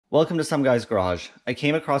Welcome to SomeGuy's Garage. I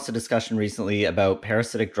came across a discussion recently about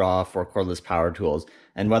parasitic draw for cordless power tools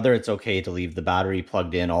and whether it's okay to leave the battery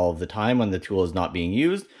plugged in all of the time when the tool is not being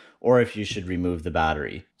used, or if you should remove the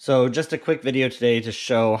battery. So just a quick video today to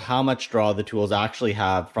show how much draw the tools actually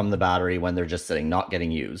have from the battery when they're just sitting, not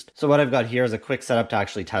getting used. So what I've got here is a quick setup to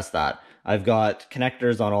actually test that. I've got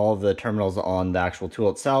connectors on all of the terminals on the actual tool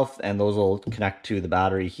itself, and those will connect to the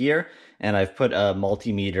battery here. And I've put a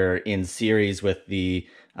multimeter in series with the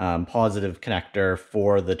positive connector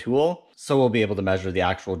for the tool, so we'll be able to measure the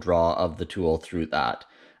actual draw of the tool through that.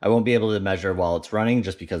 I won't be able to measure while it's running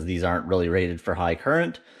just because these aren't really rated for high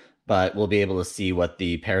current, but we'll be able to see what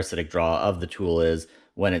the parasitic draw of the tool is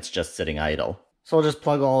when it's just sitting idle. So I'll just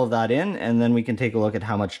plug all of that in and then we can take a look at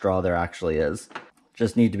how much draw there actually is.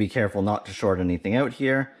 Just need to be careful not to short anything out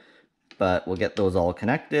here, but we'll get those all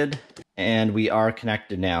connected. And we are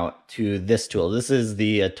connected now to this tool. This is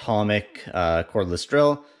the Atomic cordless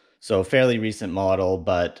drill. So fairly recent model,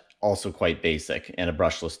 but also quite basic, and a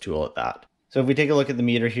brushless tool at that. So if we take a look at the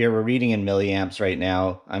meter here, we're reading in milliamps right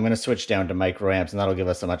now. I'm going to switch down to microamps and that'll give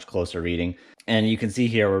us a much closer reading. And you can see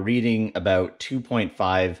here we're reading about 2.5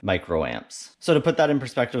 microamps. So to put that in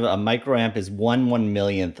perspective, a microamp is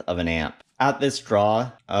 1/1,000,000th of an amp. At this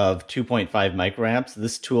draw of 2.5 microamps,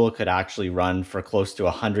 this tool could actually run for close to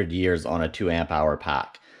 100 years on a 2 amp hour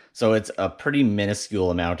pack. So it's a pretty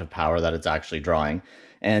minuscule amount of power that it's actually drawing.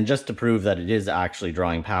 And just to prove that it is actually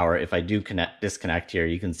drawing power, if I do disconnect here,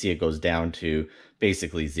 you can see it goes down to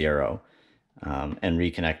basically 0. And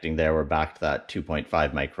reconnecting there, we're back to that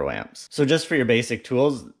 2.5 microamps. So just for your basic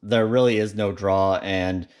tools, there really is no draw,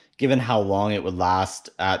 and given how long it would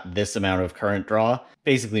last at this amount of current draw,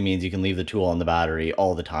 basically means you can leave the tool on the battery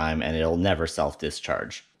all the time and it'll never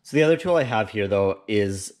self-discharge. So the other tool I have here though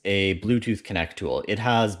is a Bluetooth Connect tool. It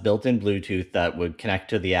has built-in Bluetooth that would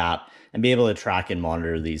connect to the app and be able to track and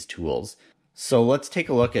monitor these tools. So let's take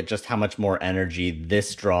a look at just how much more energy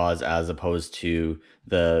this draws as opposed to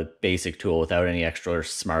the basic tool without any extra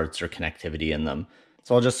smarts or connectivity in them.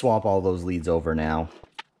 So I'll just swap all those leads over now.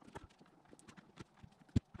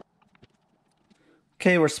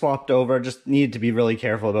 Okay, we're swapped over. Just need to be really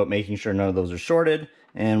careful about making sure none of those are shorted,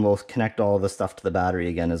 and we'll connect all of the stuff to the battery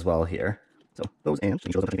again as well here. So those and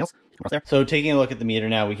anything else. So taking a look at the meter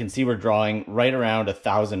now, we can see we're drawing right around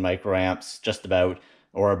 1,000 microamps, just about,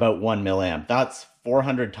 or about 1 milliamp. That's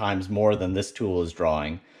 400 times more than this tool is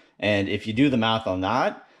drawing. And if you do the math on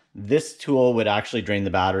that, this tool would actually drain the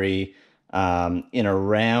battery in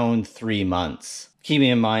around 3 months. Keeping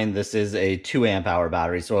in mind this is a 2 amp hour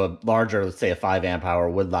battery, so a larger, let's say a 5 amp hour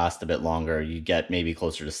would last a bit longer. You get maybe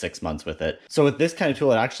closer to 6 months with it. So with this kind of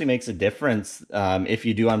tool, it actually makes a difference if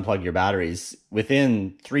you do unplug your batteries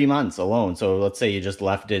within 3 months alone. So let's say you just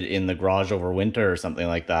left it in the garage over winter or something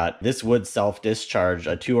like that. This would self-discharge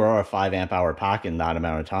a 2 or a 5 amp hour pack in that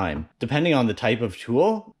amount of time. Depending on the type of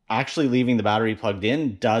tool, actually leaving the battery plugged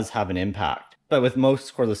in does have an impact. But with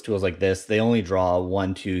most cordless tools like this, they only draw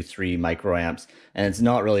 1, 2, 3 microamps, and it's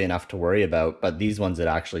not really enough to worry about, but these ones, it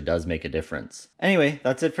actually does make a difference. Anyway,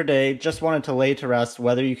 that's it for today. Just wanted to lay to rest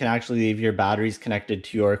whether you can actually leave your batteries connected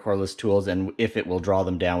to your cordless tools and if it will draw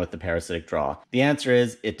them down with the parasitic draw. The answer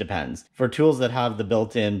is, it depends. For tools that have the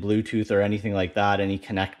built-in Bluetooth or anything like that, any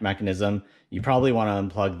connect mechanism, you probably want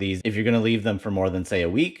to unplug these if you're going to leave them for more than, say, a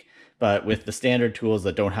week. But with the standard tools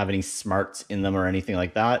that don't have any smarts in them or anything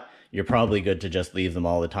like that, you're probably good to just leave them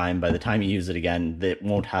all the time. By the time you use it again, it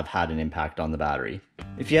won't have had an impact on the battery.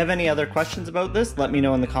 If you have any other questions about this, let me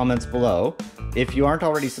know in the comments below. If you aren't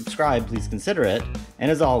already subscribed, please consider it. And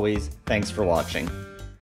as always, thanks for watching.